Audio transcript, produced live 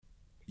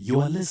You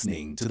are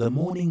listening to The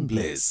Morning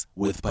Bliss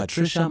with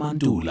Patricia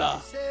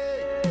Mandula.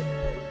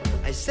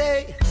 I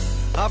say,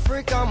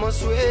 Africa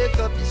must wake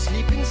up, the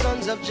sleeping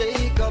sons of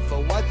Jacob,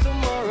 for what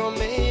tomorrow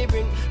may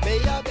bring.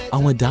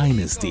 Our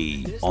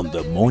Dynasty on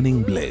The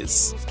Morning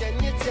Bliss.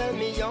 Can you tell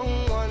me,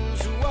 young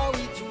ones, who are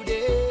we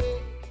today?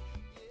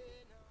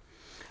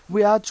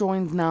 We are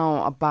joined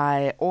now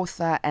by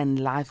author and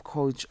life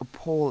coach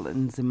Paul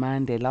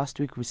Nzimande.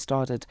 Last week we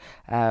started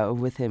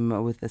with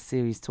him with a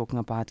series talking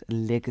about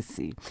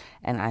legacy.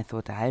 And I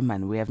thought, hey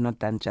man, we have not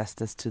done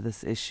justice to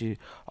this issue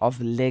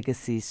of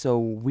legacy. So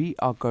we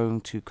are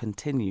going to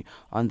continue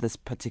on this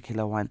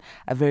particular one.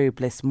 A very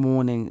blessed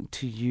morning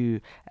to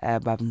you,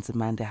 Bab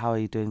Nzimande. How are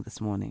you doing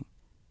this morning?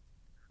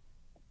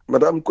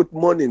 Madam, good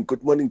morning.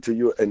 Good morning to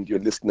you and your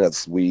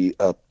listeners. We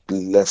are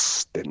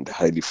blessed and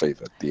highly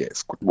favored.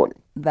 Yes, good morning.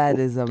 That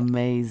is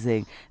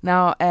amazing.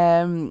 Now,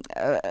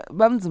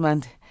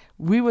 Nzimande,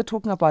 we were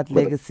talking about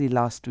legacy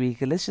last week.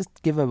 Let's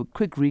just give a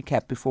quick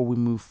recap before we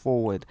move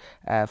forward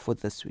for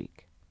this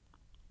week.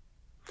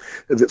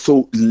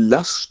 So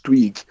last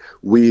week,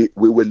 we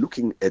were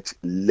looking at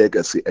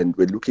legacy, and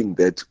we're looking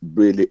at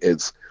really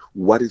as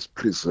what is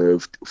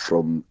preserved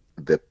from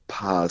the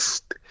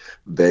past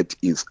that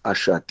is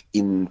ushered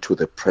into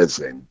the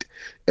present.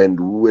 And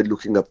we were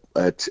looking at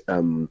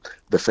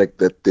the fact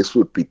that this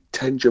would be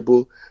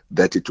tangible,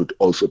 that it would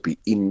also be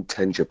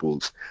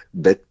intangibles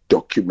that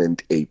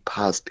document a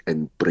past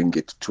and bring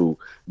it to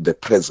the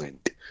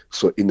present.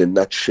 So in a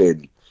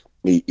nutshell,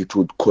 it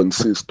would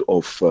consist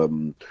of,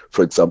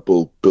 for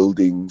example,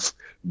 buildings,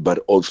 but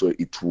also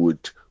it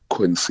would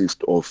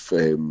consist of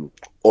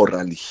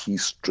oral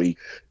history.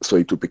 So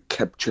it would be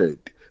captured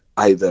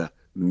either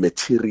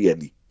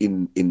materially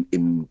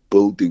in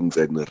buildings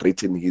and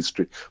written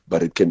history,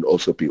 but it can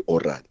also be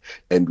oral.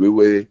 And we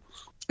were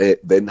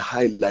then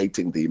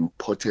highlighting the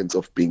importance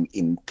of being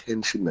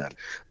intentional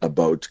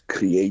about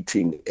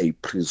creating a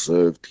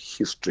preserved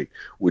history,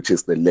 which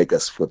is the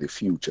legacy for the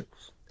future.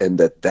 And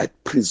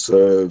that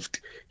preserved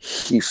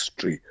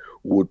history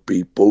would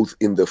be both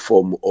in the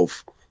form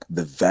of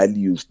the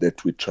values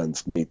that we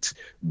transmit,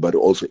 but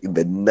also in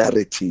the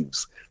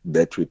narratives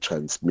that we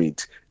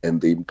transmit, and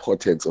the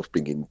importance of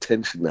being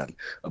intentional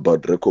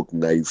about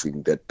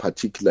recognizing that,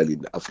 particularly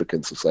in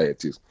African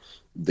societies,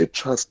 the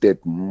trusted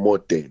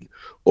model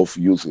of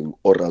using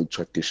oral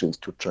traditions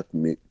to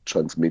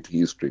transmit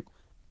history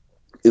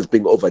is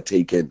being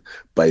overtaken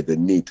by the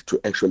need to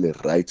actually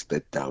write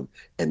that down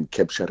and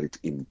capture it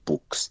in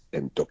books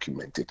and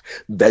document it.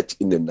 That,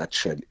 in a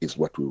nutshell, is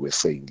what we were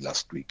saying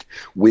last week.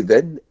 We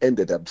then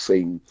ended up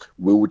saying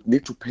we would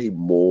need to pay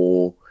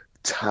more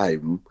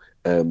time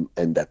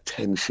and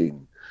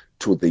attention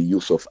to the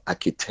use of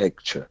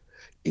architecture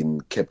in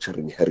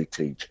capturing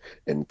heritage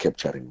and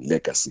capturing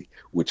legacy,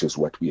 which is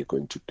what we are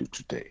going to do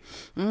today.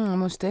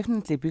 Most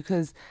definitely,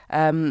 because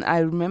I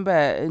remember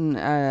in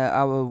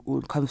our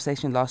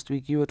conversation last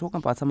week, you were talking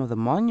about some of the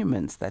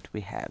monuments that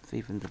we have,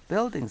 even the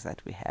buildings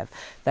that we have,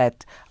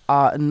 that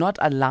are not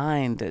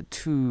aligned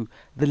to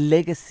the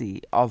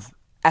legacy of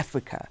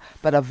Africa,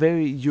 but are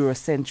very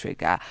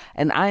Eurocentric.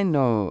 And I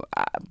know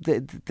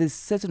there's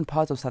certain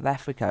parts of South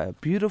Africa,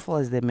 beautiful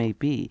as they may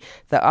be,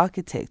 the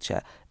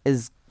architecture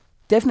is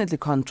definitely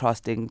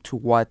contrasting to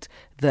what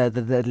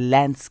the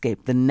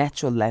landscape, the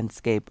natural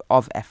landscape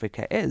of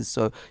Africa is.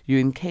 So you're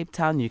in Cape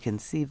Town, you can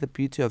see the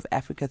beauty of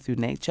Africa through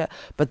nature,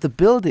 but the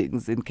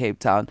buildings in Cape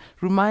Town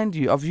remind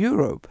you of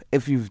Europe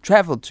if you've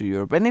traveled to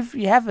Europe. And if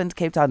you haven't,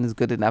 Cape Town is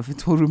good enough,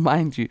 it will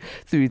remind you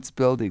through its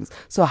buildings.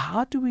 So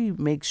how do we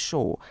make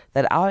sure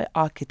that our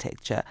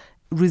architecture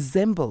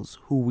resembles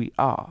who we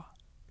are?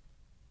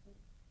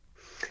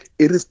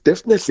 It is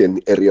definitely an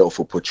area of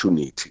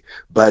opportunity,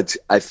 but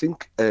I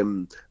think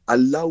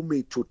allow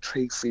me to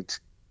trace it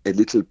a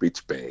little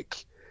bit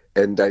back.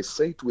 And I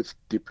say it with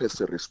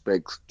deepest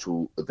respect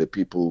to the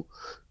people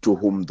to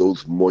whom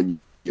those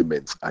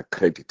monuments are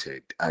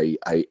credited. I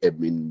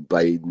am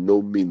by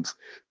no means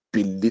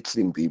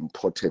belittling the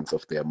importance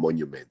of their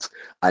monuments.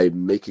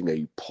 I'm making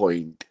a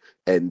point,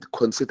 and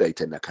consider it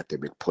an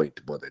academic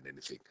point more than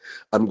anything.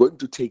 I'm going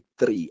to take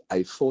three.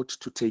 I thought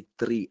to take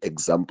three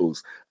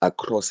examples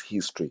across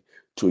history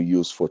to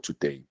use for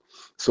today.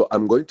 So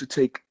I'm going to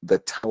take the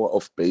Tower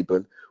of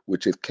Babel,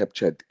 which is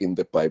captured in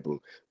the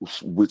Bible.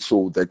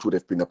 So that would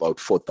have been about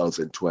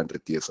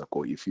 4,200 years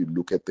ago. If you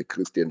look at the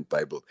Christian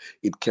Bible,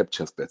 it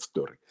captures that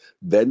story.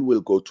 Then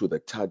we'll go to the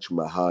Taj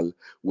Mahal,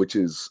 which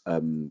is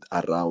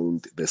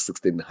around the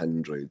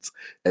 1600s.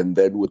 And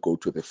then we'll go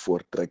to the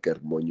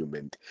Voortrekker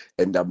Monument.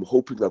 And I'm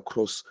hoping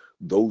across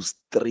those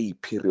three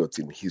periods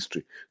in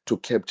history to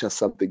capture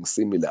something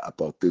similar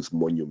about these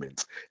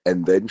monuments,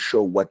 and then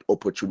show what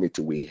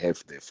opportunity we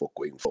have there for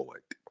going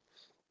forward.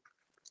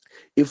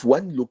 If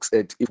one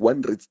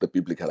reads the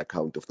biblical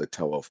account of the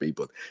Tower of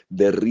Babel,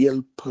 the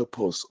real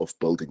purpose of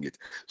building it.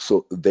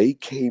 So they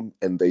came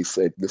and they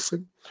said,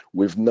 listen,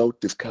 we've now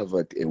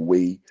discovered a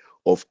way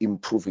of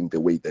improving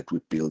the way that we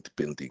build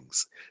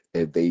buildings.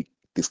 They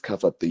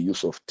discovered the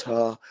use of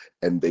tar,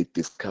 and they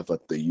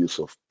discovered the use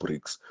of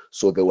bricks.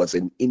 So there was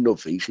an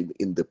innovation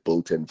in the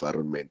built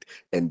environment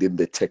and in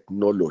the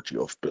technology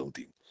of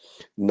building.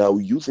 Now,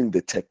 using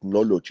the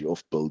technology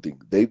of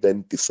building, they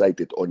then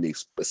decided on a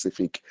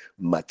specific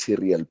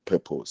material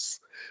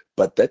purpose.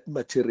 But that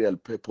material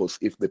purpose,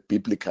 if the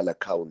biblical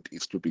account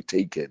is to be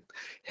taken,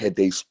 had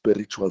a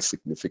spiritual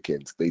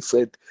significance. They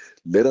said,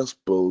 let us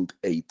build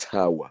a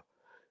tower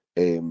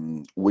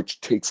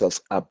which takes us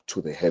up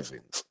to the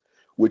heavens,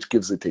 which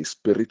gives it a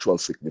spiritual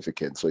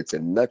significance. So it's a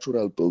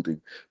natural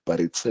building, but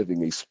it's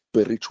having a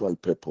spiritual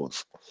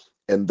purpose.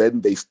 And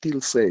then they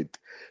still said,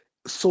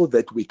 so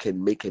that we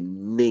can make a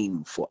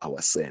name for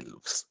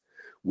ourselves,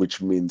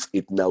 which means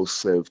it now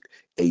served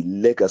a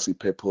legacy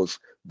purpose,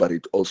 but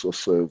it also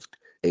served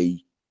a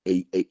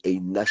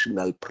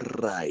national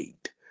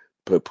pride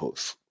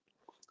purpose.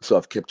 So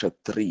I've captured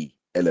three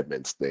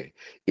elements there.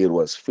 It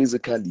was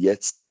physical,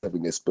 yet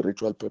serving a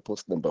spiritual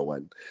purpose, number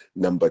one.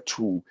 Number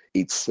two,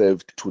 it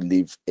served to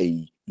leave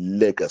a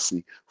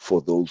legacy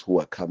for those who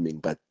are coming.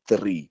 But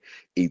three,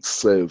 it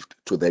served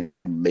to then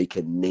make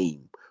a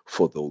name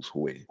for those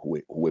who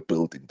were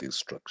building these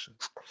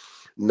structures.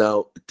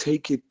 Now,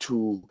 take it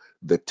to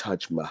the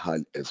Taj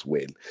Mahal as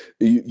well.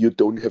 You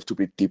don't have to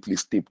be deeply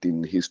steeped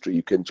in history.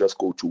 You can just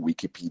go to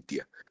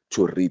Wikipedia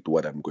to read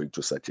what I'm going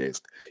to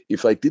suggest.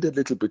 If I did a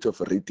little bit of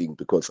reading,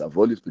 because I've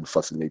always been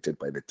fascinated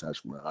by the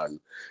Taj Mahal,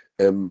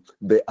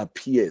 there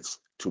appears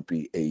to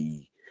be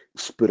a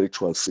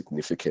spiritual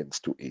significance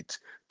to it,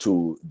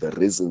 to the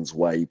reasons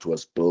why it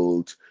was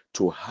built,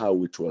 to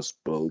how it was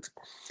built.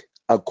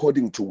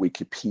 According to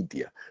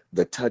Wikipedia,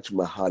 the Taj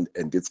Mahal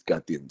and its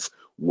gardens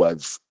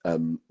was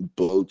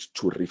built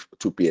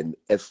to be an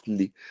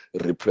earthly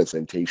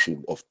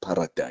representation of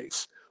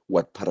paradise,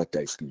 what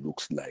paradise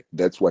looks like.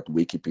 That's what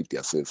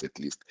Wikipedia says, at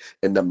least.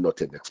 And I'm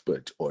not an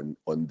expert on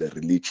the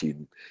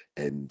religion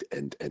and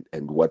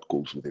what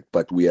goes with it.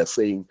 But we are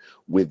saying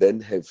we then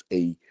have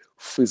a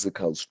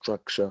physical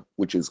structure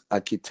which is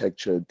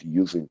architectured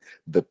using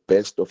the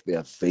best of the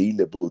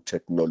available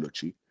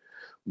technology,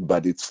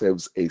 but it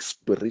serves a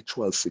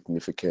spiritual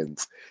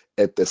significance.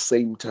 At the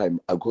same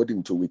time,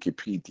 according to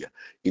Wikipedia,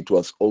 it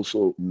was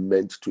also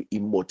meant to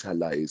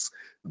immortalize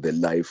the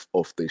life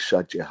of the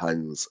Shah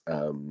Jahan's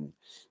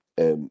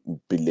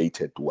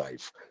belated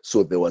wife.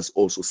 So there was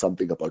also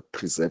something about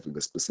preserving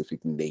a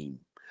specific name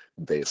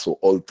there. So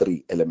all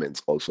three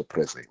elements also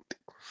present.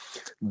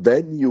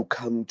 Then you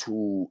come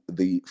to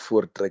the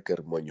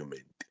Voortrekker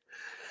Monument.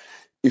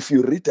 If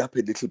you read up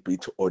a little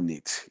bit on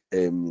it,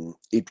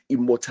 it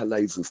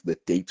immortalizes the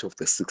date of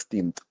the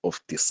 16th of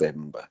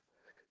December.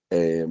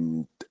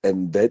 And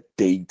that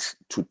date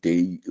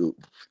today,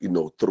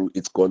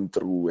 it's gone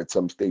through, at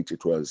some stage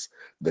it was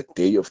the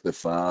day of the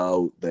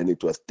vow, then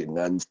it was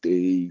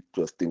Dynasty,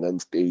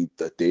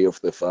 the day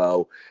of the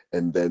vow,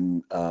 and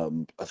then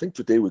I think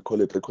today we call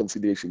it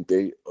Reconciliation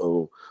Day.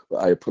 Oh,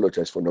 I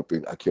apologize for not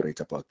being accurate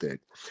about that.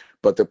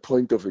 But the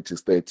point of it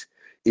is that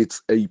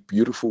it's a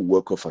beautiful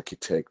work of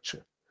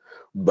architecture,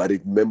 but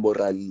it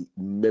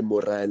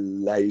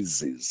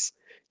memorializes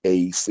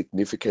a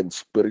significant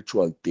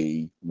spiritual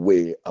day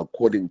where,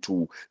 according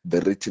to the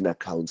written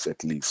accounts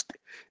at least,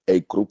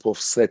 a group of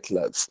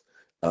settlers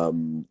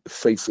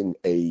facing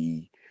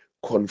a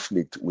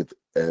conflict with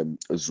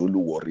Zulu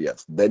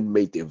warriors then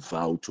made a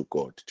vow to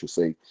God to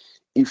say,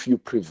 if you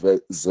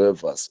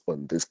preserve us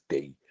on this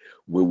day,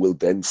 we will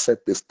then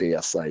set this day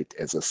aside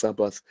as a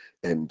Sabbath,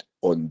 and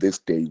on this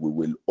day we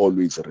will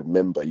always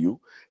remember you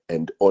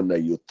and honor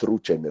you through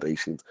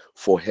generations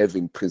for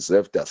having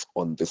preserved us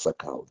on this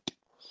account.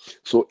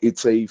 So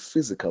it's a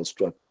physical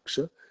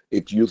structure.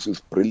 It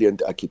uses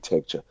brilliant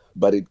architecture,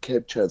 but it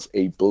captures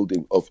a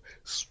building of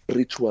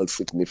spiritual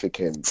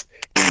significance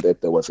in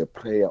that there was a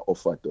prayer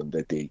offered on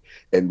the day.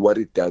 And what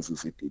it does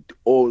is it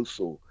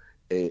also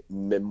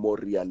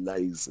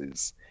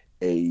memorializes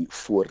a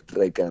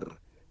Voortrekker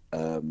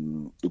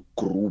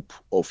group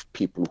of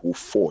people who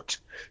fought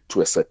to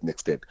a certain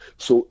extent.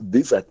 So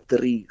these are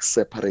three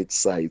separate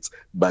sites,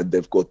 but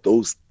they've got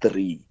those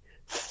three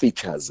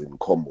features in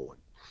common.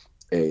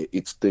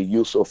 It's the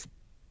use of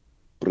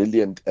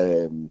brilliant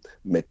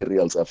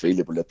materials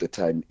available at the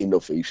time,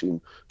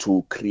 innovation,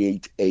 to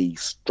create a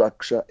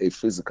structure, a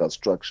physical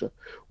structure,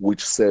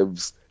 which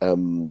serves,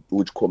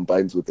 which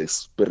combines with a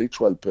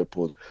spiritual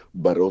purpose,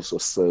 but also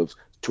serves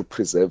to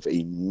preserve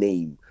a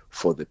name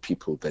for the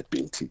people that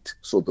built it.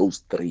 So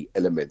those three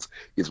elements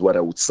is what I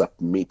would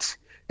submit,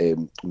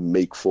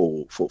 make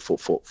for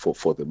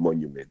the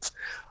monuments.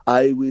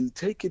 I will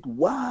take it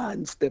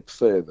one step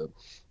further.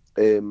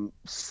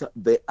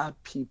 There are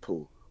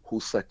people who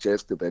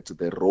suggest that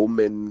the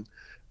Roman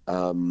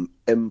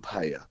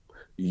Empire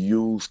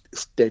used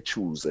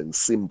statues and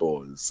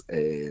symbols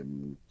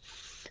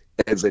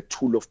as a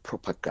tool of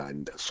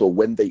propaganda. So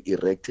when they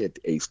erected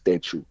a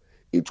statue,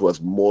 it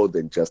was more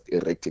than just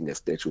erecting a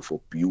statue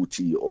for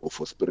beauty or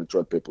for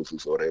spiritual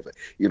purposes or whatever.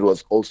 It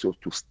was also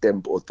to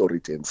stamp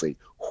authority and say,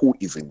 who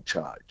is in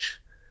charge?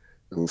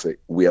 And say,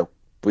 we are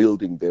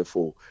building,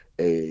 therefore,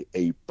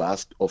 a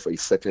bust of a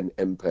certain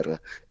emperor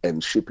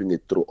and shipping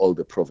it through all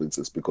the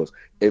provinces because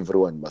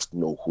everyone must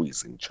know who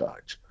is in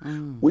charge.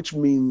 Which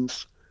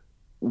means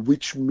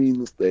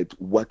that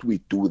what we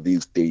do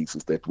these days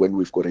is that when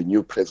we've got a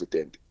new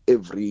president,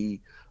 every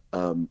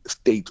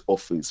state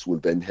office will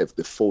then have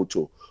the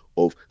photo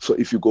of, so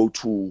if you go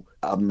to,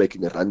 I'm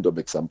making a random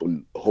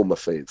example, Home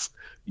Affairs,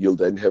 you'll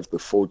then have the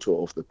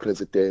photo of the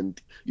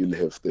president, you'll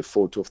have the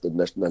photo of the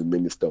national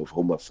minister of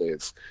Home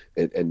Affairs,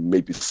 and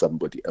maybe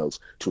somebody else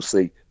to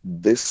say,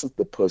 this is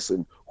the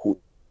person who is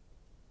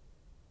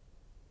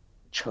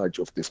in charge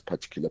of this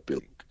particular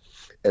building.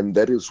 And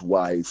that is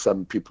why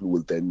some people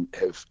will then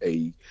have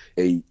a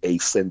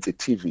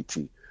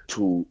sensitivity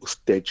to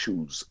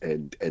statues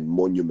and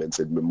monuments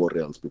and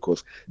memorials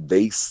because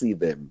they see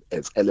them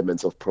as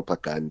elements of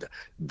propaganda.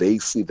 They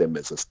see them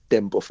as a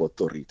stamp of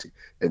authority.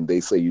 And they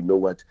say, you know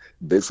what,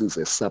 this is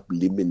a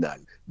subliminal,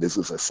 this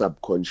is a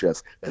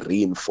subconscious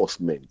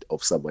reinforcement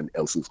of someone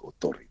else's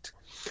authority.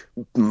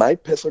 My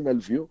personal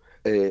view,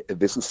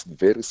 this is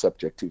very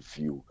subjective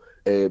view,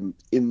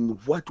 in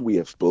what we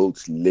have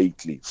built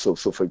lately. So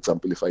for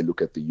example, if I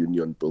look at the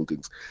Union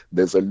buildings,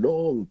 there's a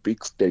long,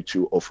 big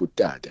statue of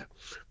Utada.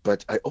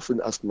 But I often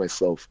ask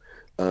myself,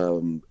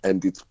 and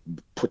it's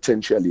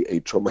potentially a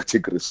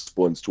traumatic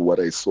response to what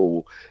I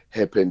saw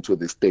happen to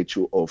the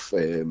statue of,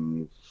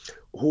 who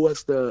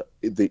was the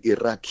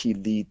Iraqi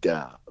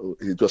leader?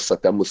 It was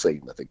Saddam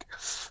Hussein, I think.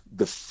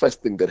 The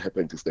first thing that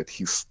happened is that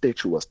his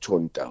statue was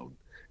torn down.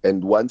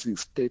 And once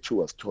his statue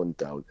was torn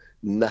down,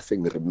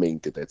 nothing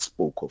remained that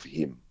spoke of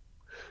him.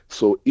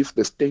 So if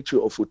the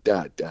statue of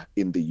Utada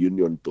in the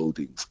Union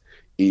buildings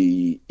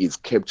is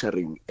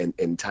capturing an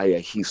entire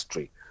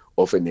history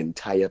of an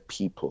entire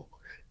people,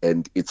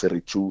 and it's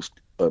reduced,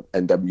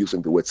 and I'm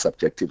using the word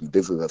subjectively,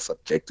 this is a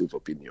subjective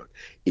opinion,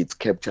 it's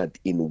captured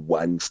in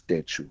one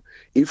statue.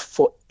 If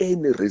for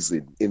any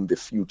reason in the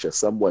future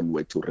someone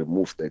were to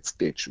remove that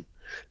statue,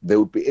 they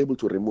would be able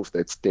to remove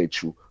that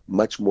statue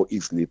much more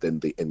easily than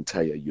the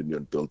entire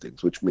Union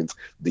buildings, which means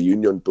the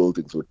Union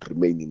buildings would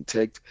remain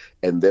intact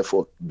and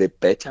therefore the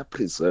better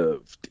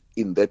preserved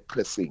in that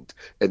precinct.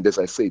 And as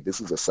I say,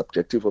 this is a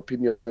subjective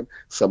opinion.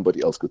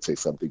 Somebody else could say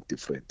something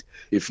different.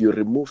 If you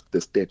removed the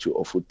statue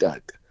of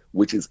Utada,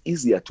 which is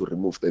easier to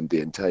remove than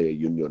the entire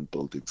Union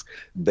buildings,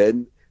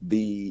 then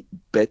the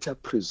better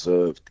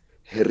preserved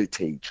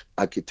heritage,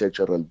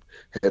 architectural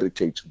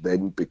heritage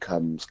then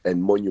becomes,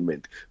 and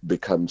monument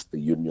becomes the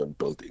Union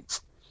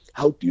buildings.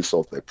 How do you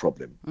solve that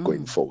problem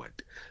going forward?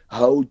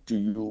 How do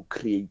you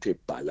create a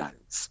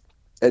balance?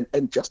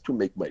 And just to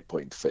make my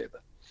point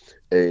further,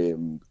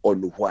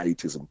 on why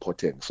it is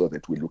important so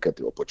that we look at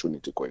the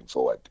opportunity going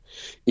forward.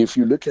 If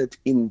you look at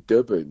in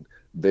Durban,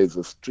 there's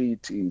a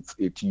street,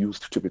 it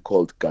used to be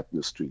called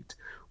Gardner Street,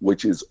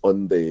 which is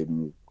on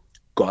the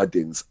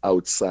gardens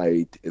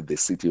outside the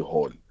city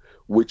hall,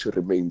 which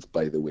remains,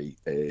 by the way,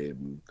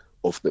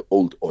 of the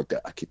old order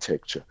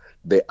architecture.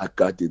 There are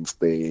gardens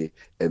there,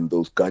 and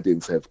those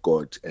gardens have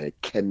got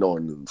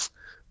cannons.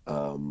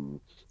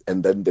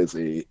 And then there's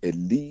a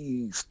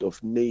list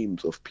of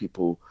names of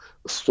people,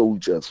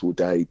 soldiers who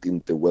died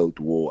in the World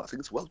War. I think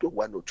it's World War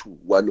One or Two,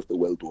 one of the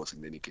World Wars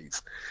in any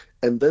case.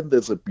 And then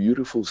there's a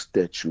beautiful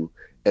statue,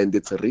 and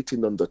it's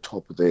written on the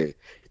top there,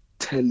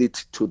 tell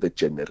it to the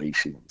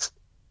generations.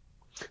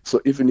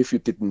 So even if you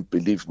didn't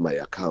believe my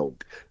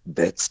account,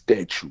 that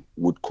statue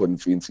would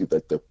convince you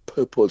that the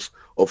purpose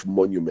of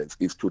monuments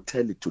is to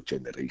tell it to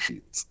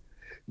generations.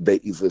 There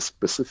is a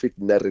specific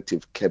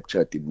narrative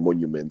captured in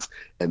monuments,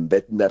 and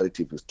that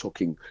narrative is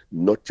talking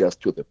not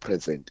just to the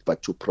present,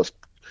 but to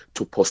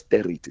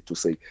posterity, to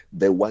say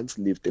there once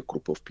lived a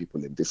group of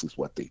people and this is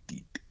what they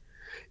did.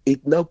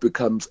 It now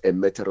becomes a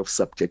matter of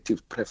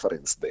subjective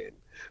preference then.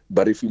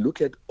 But if you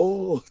look at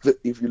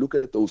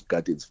those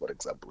gardens, for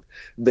example,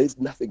 there's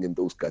nothing in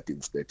those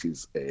gardens that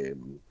is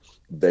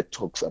that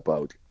talks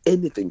about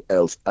anything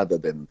else other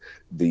than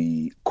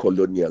the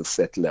colonial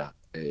settler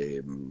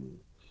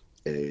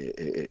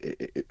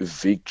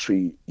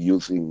victory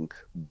using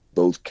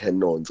those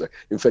cannons.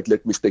 In fact,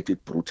 let me state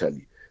it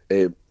brutally.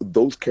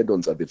 Those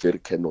cannons are the very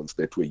cannons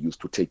that were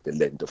used to take the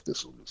land of the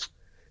Zulus.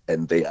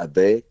 And they are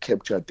there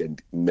captured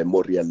and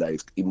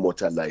memorialized,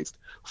 immortalized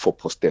for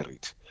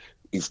posterity.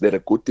 Is that a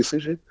good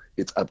decision?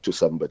 It's up to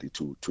somebody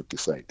to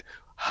decide.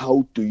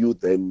 How do you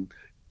then,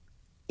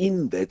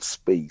 in that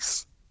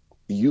space,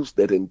 use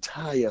that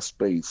entire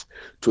space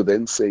to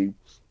then say,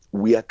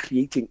 we are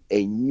creating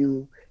a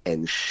new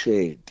and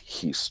shared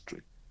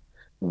history.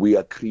 We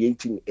are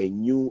creating a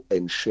new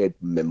and shared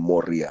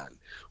memorial.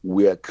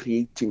 We are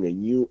creating a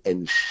new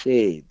and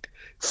shared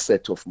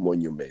set of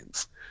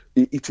monuments.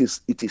 It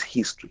is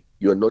history.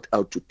 You are not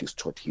out to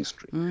distort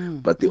history.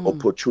 But the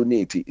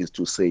opportunity is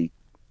to say,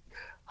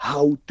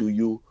 how do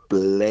you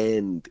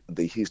blend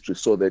the history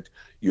so that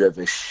you have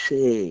a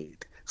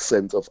shared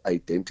sense of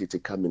identity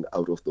coming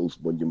out of those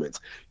monuments?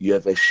 You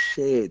have a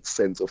shared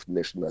sense of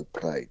national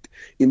pride.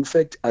 In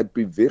fact, I'd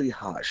be very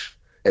harsh,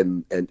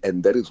 and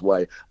that is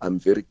why I'm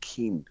very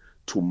keen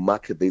to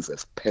mark these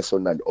as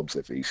personal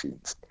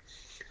observations.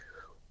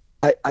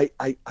 I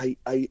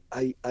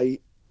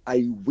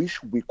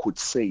wish we could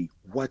say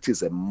what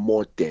is a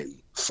model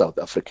South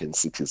African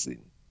citizen,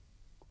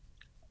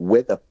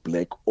 whether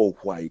black or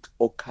white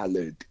or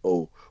colored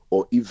or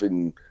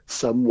even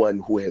someone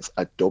who has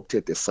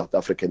adopted a South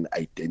African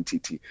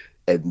identity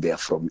and they're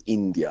from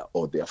India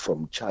or they're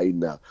from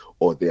China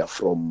or they're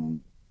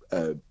from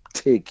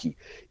Turkey.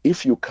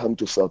 If you come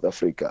to South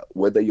Africa,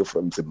 whether you're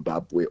from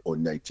Zimbabwe or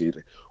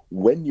Nigeria,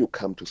 when you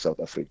come to South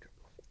Africa,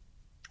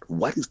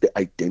 what is the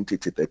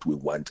identity that we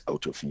want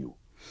out of you?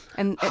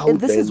 And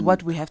this is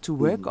what we have to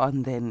work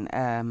on then,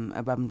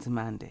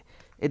 Nzimande.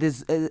 It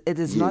is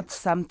yes. not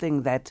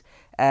something that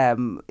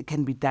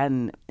can be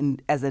done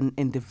as an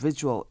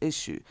individual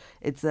issue.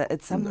 It's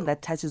something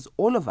that touches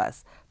all of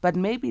us, but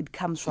maybe it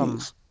comes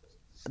from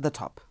the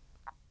top.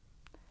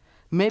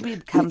 Maybe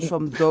it comes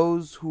from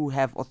those who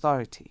have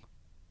authority.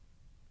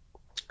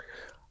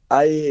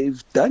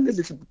 I've done a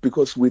little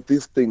because with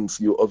these things,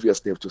 you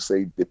obviously have to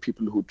say the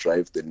people who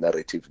drive the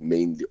narrative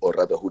mainly, or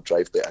rather who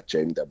drive the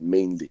agenda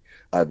mainly,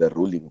 are the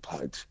ruling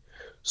party.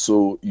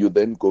 So you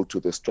then go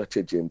to the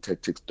strategy and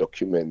tactics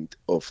document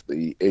of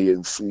the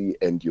ANC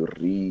and you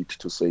read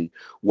to say,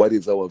 what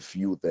is our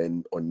view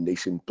then on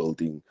nation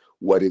building?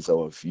 What is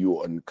our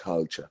view on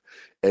culture?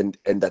 And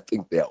I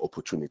think there are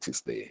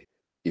opportunities there.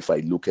 If I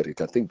look at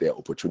it, I think there are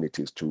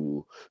opportunities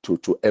to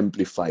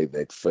amplify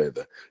that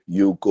further.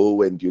 You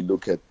go and you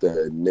look at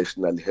the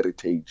national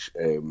heritage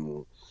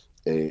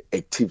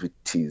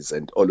activities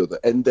and all of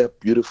that, and there are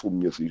beautiful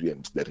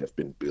museums that have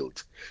been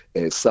built.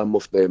 Some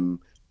of them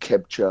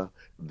capture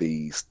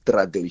the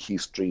struggle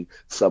history,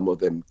 some of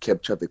them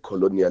capture the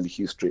colonial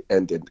history,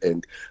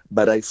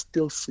 but I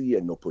still see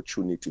an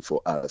opportunity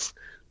for us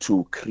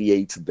to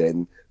create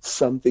then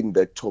something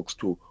that talks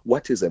to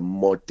what is a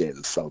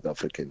model South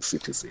African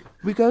citizen.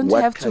 We're going to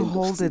have to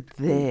hold it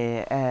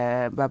there,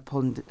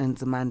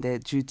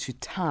 Nzimande, due to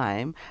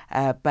time,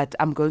 but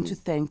I'm going to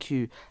thank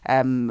you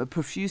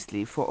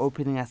profusely for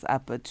opening us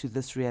up to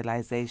this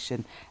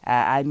realization.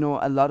 I know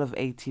a lot of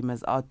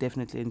A-teamers are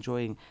definitely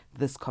enjoying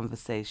this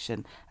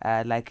conversation.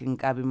 Like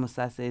Nkabi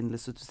Musase in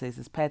Lesotho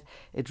says, Pat,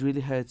 it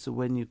really hurts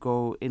when you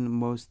go in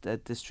most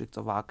districts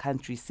of our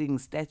country seeing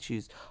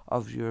statues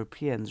of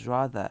Europeans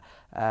rather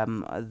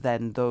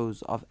than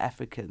those of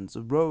Africans,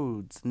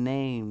 roads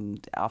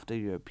named after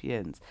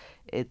Europeans.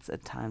 It's a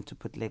time to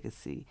put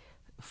legacy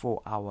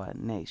for our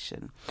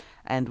nation.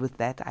 And with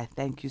that, I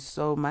thank you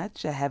so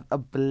much. Have a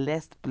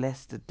blessed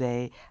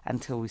day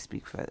until we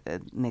speak for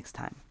next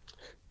time.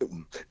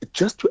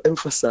 Just to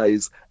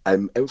emphasize,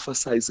 I'm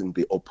emphasizing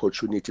the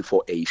opportunity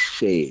for a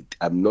shared.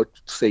 I'm not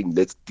saying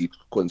let's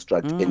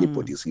deconstruct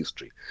anybody's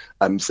history.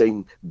 I'm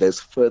saying there's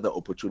further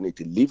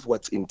opportunity. Leave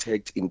what's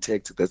intact,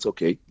 that's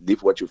okay.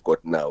 Leave what you've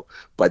got now,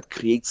 but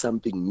create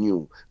something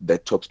new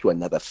that talks to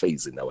another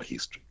phase in our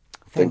history.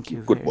 Thank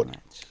you. Good morning.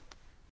 Much.